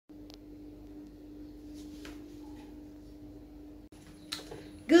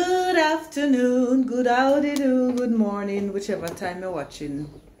afternoon, good howdy do, good morning, whichever time you're watching.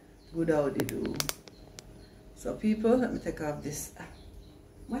 Good howdy do. So people, let me take off this.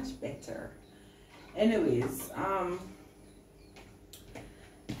 Much better. Anyways, I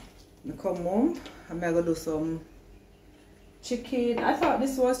come home. I'm gonna do some chicken. I thought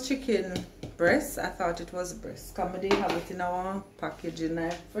this was chicken breast. I thought it was breast. Come, they have it in our package in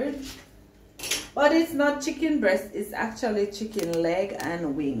our fridge. But it's not chicken breast, it's actually chicken leg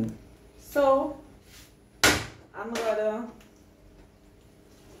and wing. So I'm gonna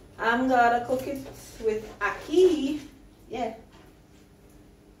cook it with ackee. Yeah.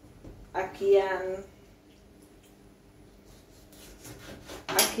 Ackee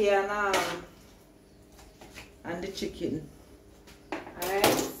and the chicken. Alright,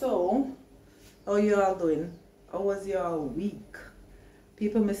 so how you all doing? How was your week?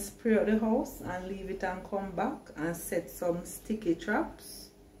 People may spray out the house and leave it and come back and set some sticky traps.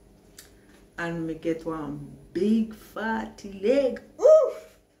 And me get one big fatty leg.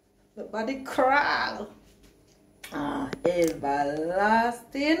 Oof! The body crawl.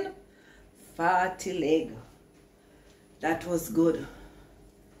 Everlasting fatty leg. That was good.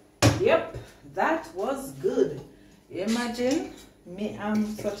 Yep, that was good. Imagine me,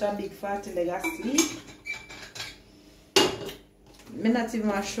 I'm such a big fatty leg asleep. Me not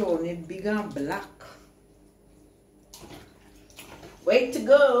even showing it big and black. Way to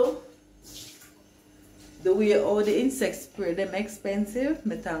go. The way all the insect spray them expensive,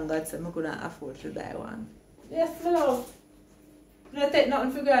 me thank God so I couldn't afford to buy one. Yes, my love. I don't take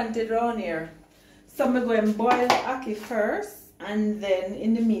nothing for granted around here. So I'm going to boil the ackee first, and then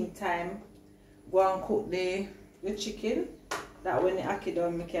in the meantime go and cook the chicken. That when the ackee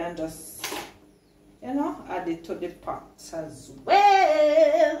done, I can just, you know, add it to the pot as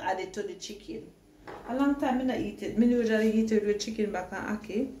well. Add it to the chicken. A long time I don't eat it. I usually eat it with chicken back and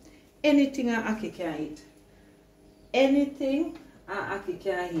ackee. Anything an ackee can eat. Anything an ackee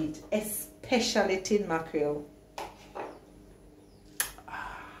can eat. Especially tin mackerel.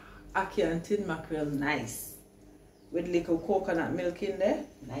 Ackee and tin mackerel, nice. With little coconut milk in there.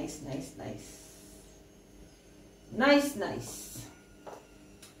 Nice, nice, nice. Nice, nice.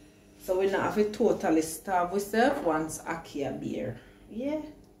 So we not have to totally starve ourselves once ackee a beer. Yeah.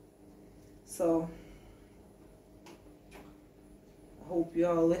 So I hope you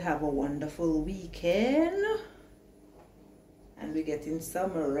all will have a wonderful weekend. And we're getting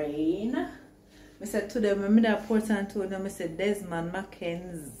some rain. I said to them, I'm in Port Antonio, I said Desmond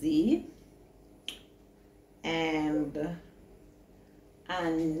Mackenzie and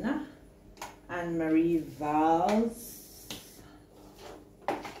Anne Marie Valls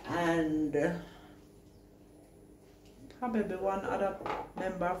and probably one other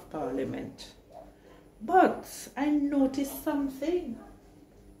member of parliament. But I noticed something.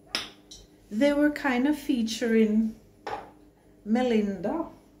 They were kind of featuring Melinda.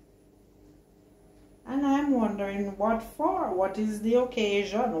 And I'm wondering what for? What is the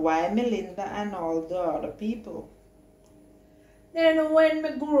occasion? Why Melinda and all the other people? Then when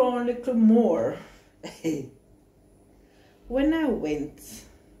me grow a little more, when I went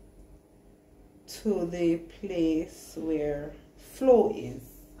to the place where Flo is,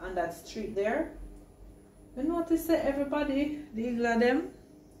 on that street there, I noticed that everybody, the Igla them,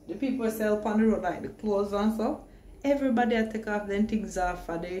 the people sell upon the road like the clothes and stuff, everybody I take off them things off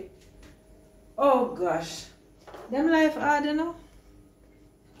for the, oh gosh, them life hard, you know.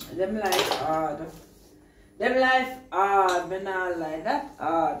 Them life hard. Them life hard, but not like that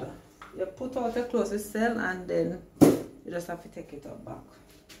hard. You put out the clothes you sell and then you just have to take it up back.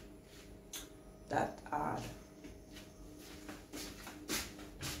 That hard.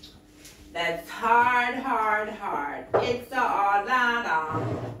 That's hard, hard, hard. It's a hard da da.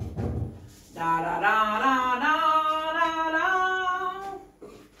 Da da da da da da da.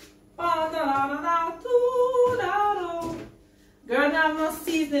 Da da da da da. Girl, now I'm not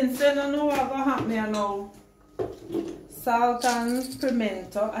seasoning, so I don't know what gonna happen here now. Salt and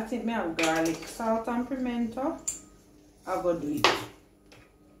pimento. I think I have garlic. Salt and pimento. I'll go do it.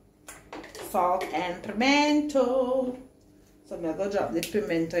 Salt and pimento. So I'm going to drop the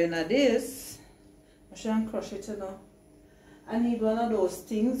pimento in this. I should crush it, you know. I need one of those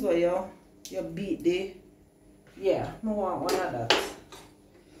things where you beat the, yeah, I want one of that.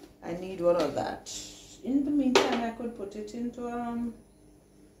 I need one of that. In the meantime, I could put it into a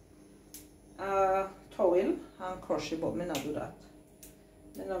towel and crush it, but I not do that.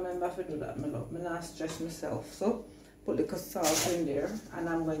 I don't remember if I do that, my love. I not stress myself. So put the salt in there, and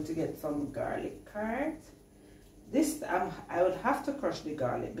I'm going to get some garlic cards. This I would have to crush the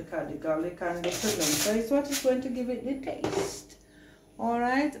garlic because the garlic and the pimento is what is going to give it the taste.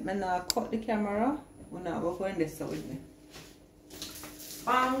 Alright, I'm now cut the camera. We're now going this with me.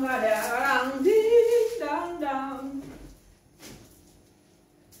 Banga dang ding dang dang.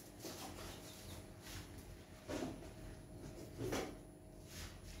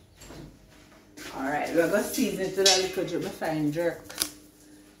 Alright, we're going to season it with a little jerk. I find jerk.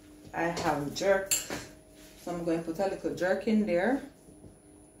 I have jerk. So I'm going to put a little jerk in there.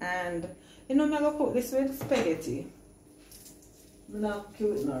 And you know, I'm going to cook this with spaghetti. I'm not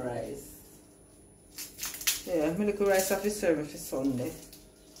cook with no rice. Yeah, I'm going to rice have to serve for Sunday.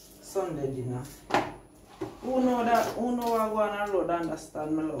 Sunday dinner. Who know that? Who know I go on a road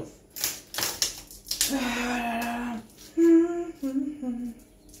understand my love?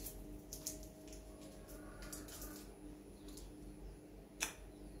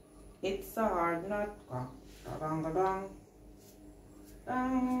 It's a hard nut. Dang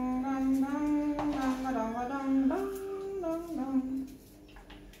dang dang dang dang dang dang dang dang.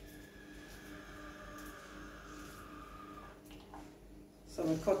 So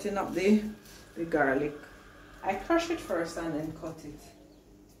I'm cutting up the garlic. I crush it first and then cut it.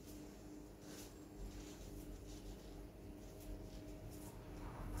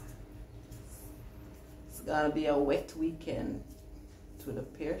 It's gonna be a wet weekend. To the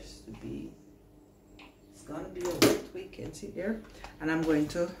pears to be, it's gonna be a wet weekend, see there, and I'm going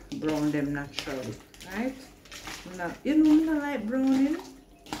to brown them naturally, right? Now, you know, I don't like browning.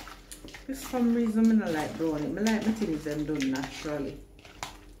 For some reason, I don't like browning. I like my things them done naturally.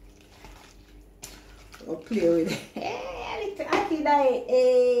 I'll play with it. Hey, little Aki die.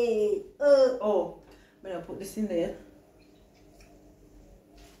 Hey, oh, I'm gonna put this in there.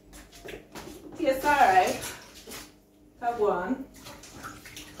 Yes, alright. Have one.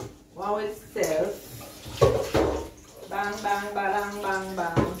 Wow, itself. Bang, bang, bang, bang,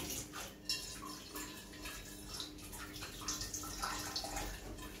 bang.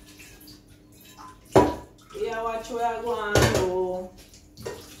 Yeah, watch where I go and do.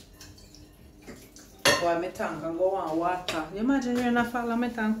 Boy, my tank and go on water. You imagine you're in a fall and my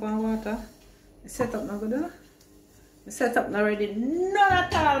tank on water? I set up now good enough? I set up now ready. None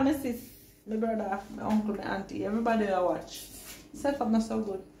at all, my sis, my brother, my uncle, my auntie, everybody I watch. Set up not so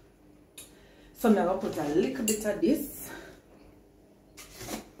good. So I'm going to put a little bit of this.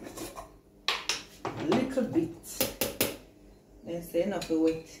 A little bit. Then say enough of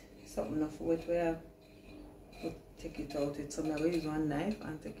wet. Something enough of wet where I take it out. So I'm going to use one knife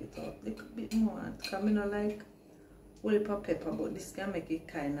and take it out a little bit more. Because I don't like whole heap of pepper, but this can make it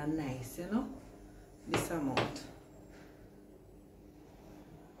kind of nice, you know. This amount.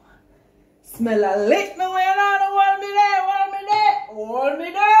 Smell a lick me way around. Hold me there, hold me there, hold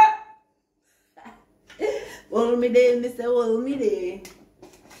me there. Hold me there, Mr. Hold me there.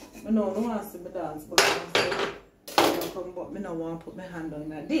 I know I don't want to see me dance, but I come, but I don't want to put my hand on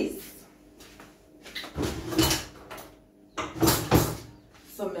like this.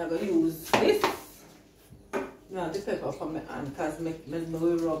 So I'm going to use this. Now the pepper for my hand because I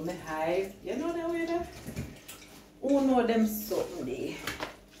will rub my hive. You know that way there? Who know them something there?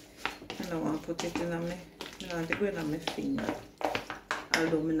 I don't want to put it in my, I want to go in my finger.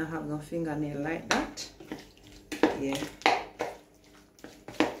 Although I don't have no fingernail like that. Yeah.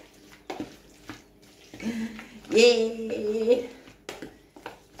 Yeah.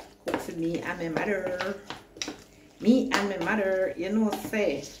 Cook for me and my mother. Me and my mother, you know,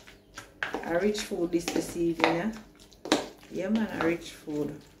 say. A rich food this evening, yeah? Yeah, man, a rich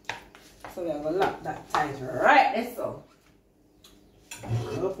food. So we're going to lock that tight right there, so. I'm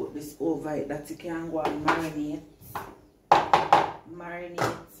going to put this over it that you can go and marinate.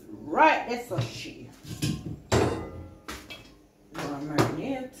 Marinate right there, so she.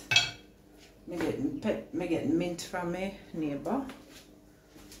 Marinate. Me get mint from my neighbor.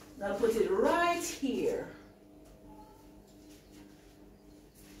 Now put it right here.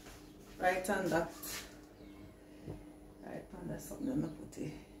 Right on that. Right on that something I'm put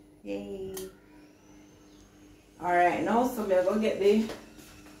it. Yay. Alright, now so we're gonna get the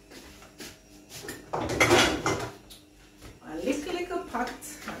a little pot.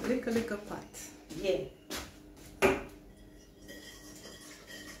 A little pot. Yeah.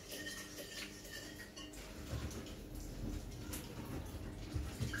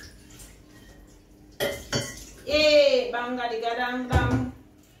 Dang dang.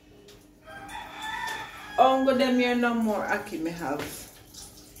 Oh, go them here no more. Aki me have.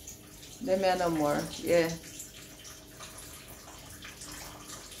 Them here no more. Yeah.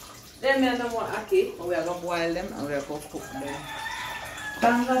 Them here no more Aki. We are gonna boil them and we are gonna cook them.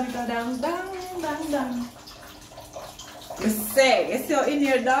 Dang dang dang dang dang dang. You see how in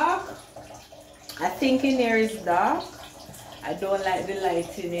here dark? I think in here is dark. I don't like the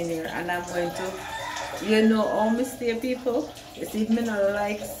lighting in here, and I'm going to, you know, all mistake people. It's if me not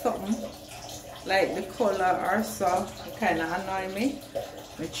like something, like the color or so, it kind of annoy me.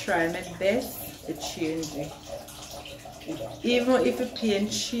 I try my best to change it. Even if you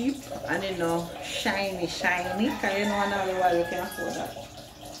paint cheap and you know shiny, because you know another while you can afford that.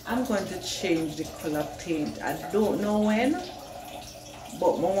 I'm going to change the color paint. I don't know when,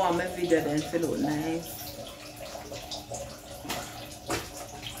 but I want my video then to look nice.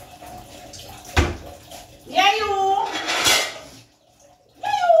 Yeah, you.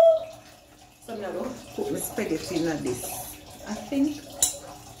 So I'm going to put my spaghetti in this. I think.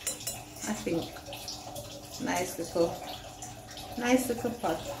 Nice little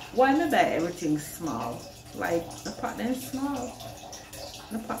pot. Why not buy everything small? Like the pot then small.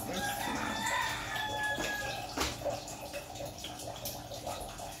 The pot then small.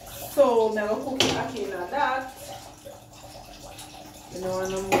 So I'm gonna cook it again like that. You know,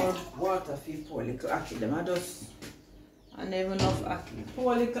 no more water for pour little ackee. Them I just never enough ackee.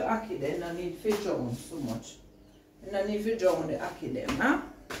 Pour little ackee then I need to drown so much. And I need to drown the ackee them, huh?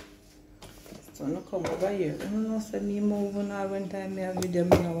 So I come over here. I don't know, say me move now when time I have video,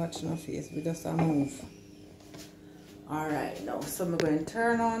 me not watch no face, we just a move. Alright, now so I'm going to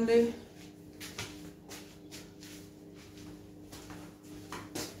turn on the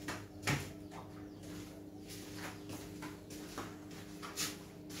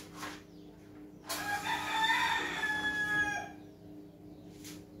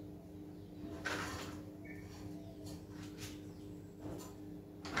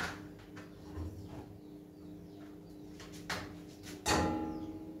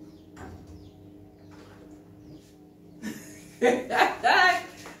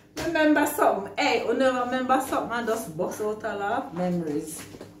remember something. Hey, you never remember something and just bust out a lot of memories.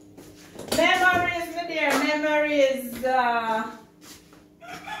 Memories, my dear, memories.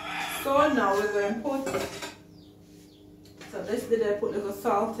 So now we're going to put, so this did I put little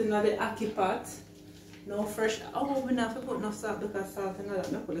salt in the ackee pot. No fresh, oh, we don't have to put no salt because salt in that.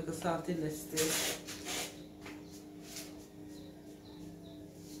 I put little salt in this too.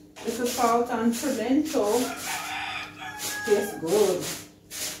 Little salt and pimento. Tastes good.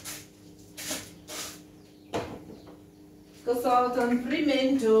 Salt and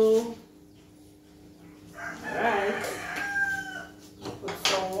pimento. Alright. Put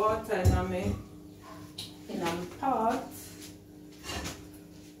some water in a pot.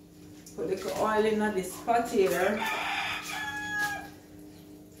 Put the oil in this pot here.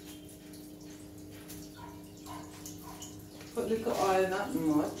 Put the oil not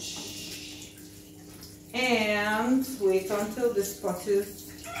much. And wait until this pot is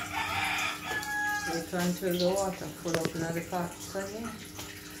until the water full up in the pot. So yeah.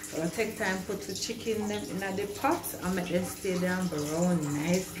 I'll take time to put the chicken in the pot and make them stay there and brown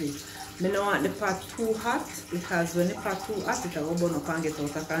nicely. I don't want the pot too hot because when the pot too hot it will burn up and get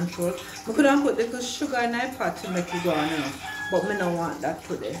out of control. I could have put little sugar in the pot to make it go on enough. But I don't want that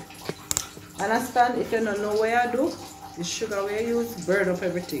today. Understand? If you don't know what I do, the sugar we use burn up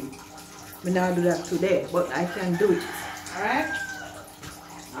everything. I don't do that today, but I can do it. Alright?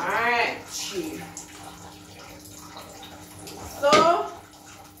 Alright, chief. So,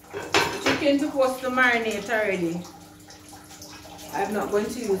 the chicken supposed to marinate already. I'm not going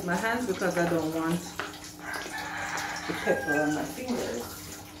to use my hands because I don't want the pepper on my fingers.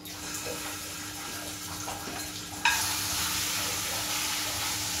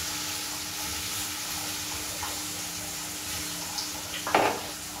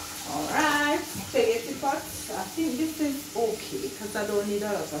 Alright, spaghetti pot. I think this is okay because I don't need a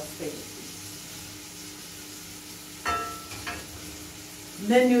lot of spaghetti.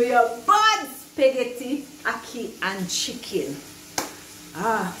 Menu your bad spaghetti, ackee and chicken.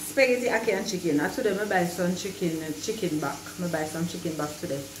 Spaghetti, ackee and chicken. Today I buy some chicken back. I buy some chicken back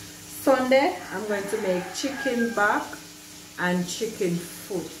today. Sunday I'm going to make chicken back and chicken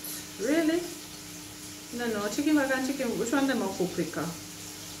foot. Really? No, chicken back and chicken. Which one of them will cook quicker?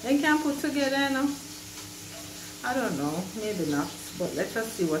 They can put together, no? I don't know, maybe not. But let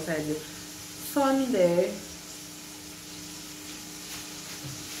us see what I do. Sunday.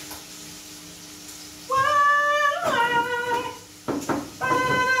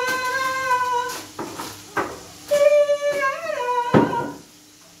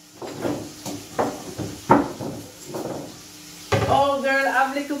 Oh girl, I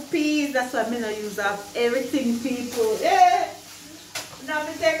have little peas. That's why I'm gonna use up everything, people. Yeah. Now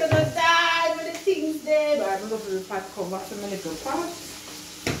I'm taking the time with the things there. But I'm going to put the pot cover for my little pot.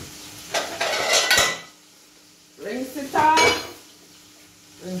 Rinse it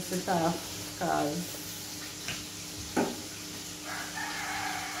off. Rinse it off. Because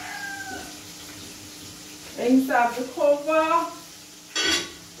Inside the cover,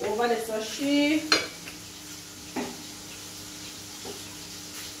 over the sachet.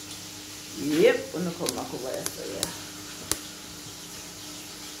 Yep, I'm gonna come back over here, so yeah.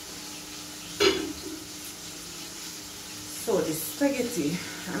 So the spaghetti,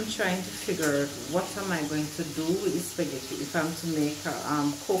 I'm trying to figure out what am I going to do with the spaghetti. If I'm to make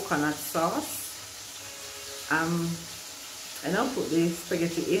a coconut sauce, and I'll put the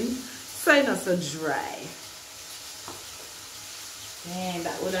spaghetti in so it's not so dry. And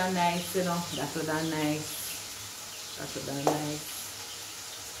that would have nice, you know. That would have nice. That would have nice.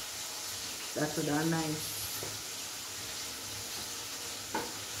 That would have nice.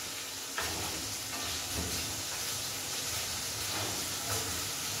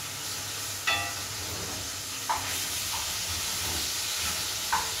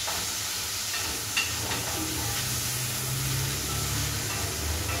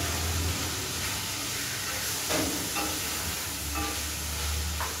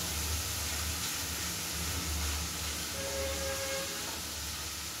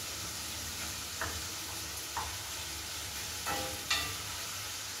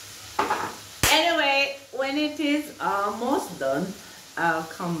 When it is almost done, I'll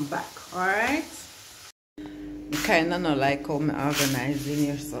come back. Alright, I kind of not like how I'm organizing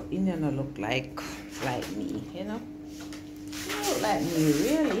here, so it don't look like me, you know. It look like me,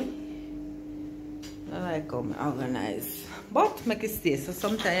 really. Not like how I'm organized, but make it stay. So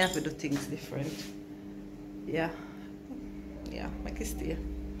sometimes I have to do things different. Yeah, make it stay.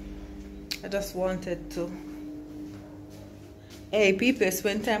 I just wanted to. Hey people,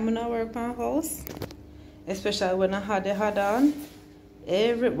 spend time when I work my house. Especially when I had the hat on.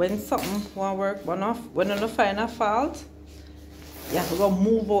 When something won't work, when I find a fault, you have to go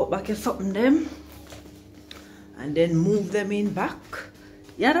move out back in something them and then move them in back.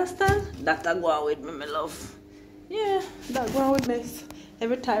 You understand? That go on with me, my love. Yeah, that go on with me.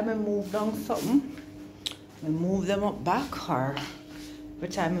 Every time I move down something, I move them up back, or every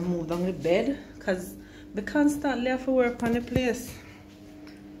time I move down the bed, because we constantly have to work on the place.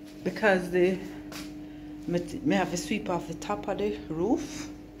 Because me have to sweep off the top of the roof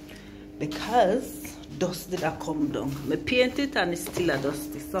because dust did come down. Me paint it and it's still a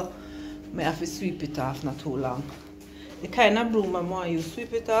dusty, so me have to sweep it off not too long. The kind of broom I want you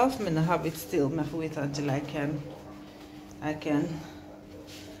sweep it off, me not have it still. Me have to wait until I can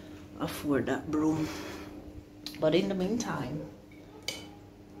afford that broom. But in the meantime,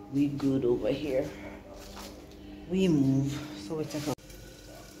 we good over here. We move, so we take a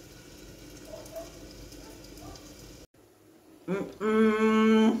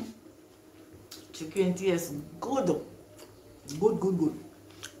chicken tastes good. Good.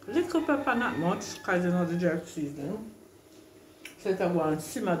 Little pepper, not much, because you know the jerk seasoning. So it's going to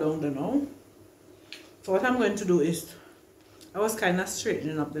simmer down there now. So what I'm going to do is, I was kind of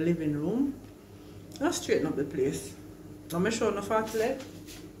straightening up the living room. Not straighten up the place. Now I'm showing the fat leg.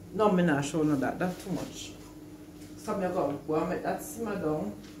 No, I'm not showing that. That's too much. So I'm going to make that simmer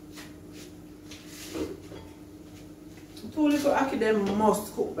down. Two little aki them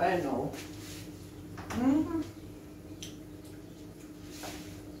must cook by now.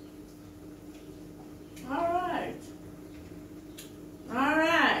 Alright.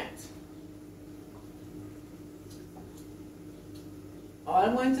 All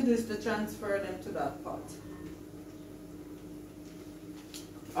I'm going to do is to transfer them to that pot.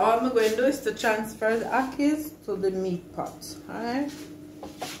 All I'm going to do is to transfer the akis to the meat pot. Alright?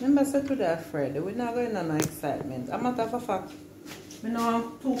 Remember, I said to that Friday, we're not going on no excitement. I'm not of a fact. I don't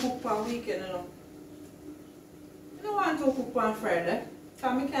want 2 cook per weekend, you know. I don't want 2 cook on Friday. So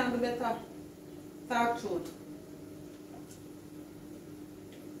I can't do better. Talk truth.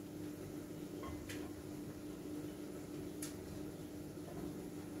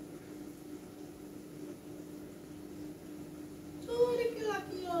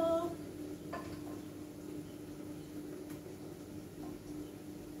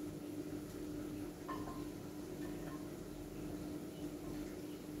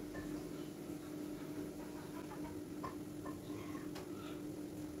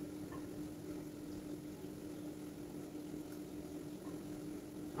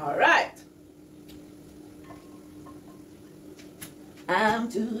 Alright. I'm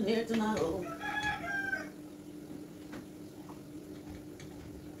too near to my home.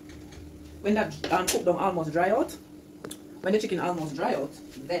 When that cook down almost dry out, when the chicken almost dry out,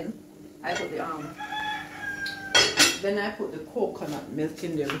 then I put the coconut milk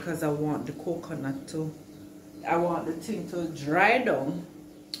in there because I want the coconut to, I want the thing to dry down,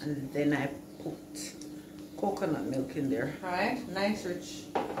 and then I put coconut milk in there. Alright, nice rich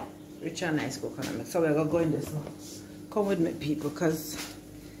Rich and nice coconut. So we're gonna go in this now. Come with me, people, because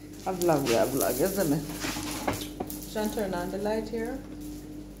I vlog, isn't it? Shall I turn on the light here?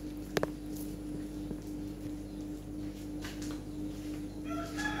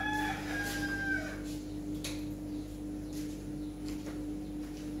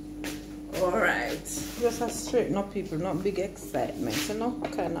 Alright. Just a straighten up, people, not big excitement, you know,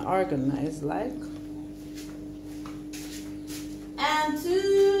 kind of organized like. And to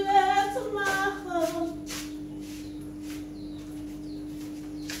the tomorrow.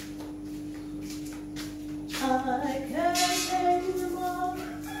 I can't take them all.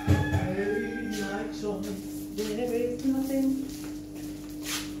 Like so, there is nothing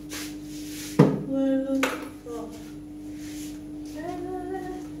we're looking for.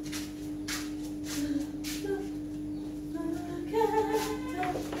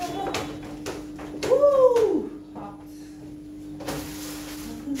 Woo! Hot.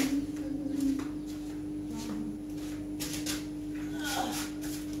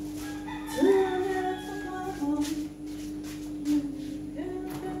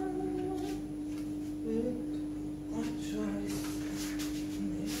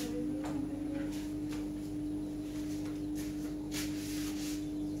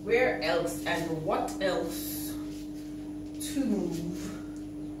 Where else and what else to move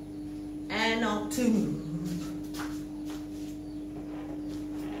and not to move?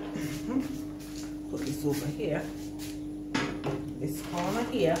 Put this over here, this corner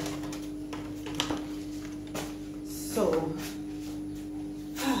here. So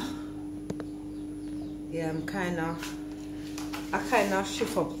yeah, I kind of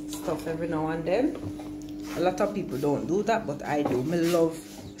shift up stuff every now and then. A lot of people don't do that, but I do. Me love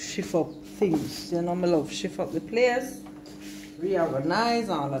shift up things, you know. Me love shift up the place, reorganize,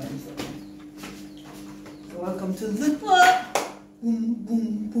 all of them. So welcome to the club. Boom,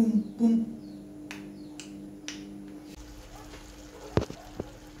 boom, boom, boom.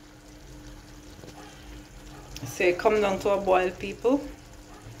 So it come down to a boil, people.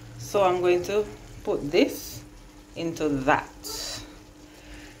 So I'm going to put this into that.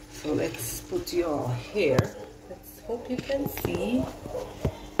 So let's put you all here. Let's hope you can see.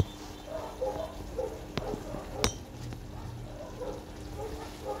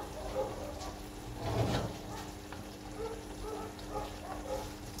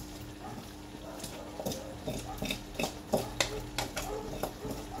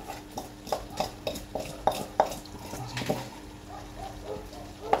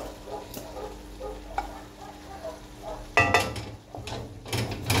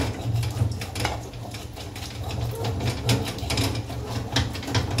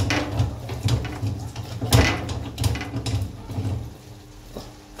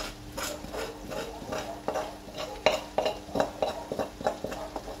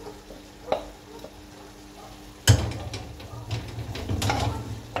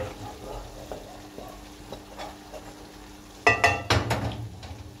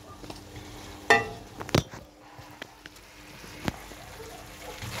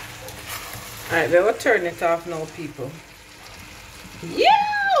 Alright, we will turn it off now, people.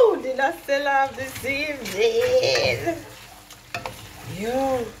 Yo! Did I still have this evening?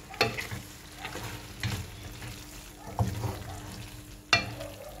 Yo!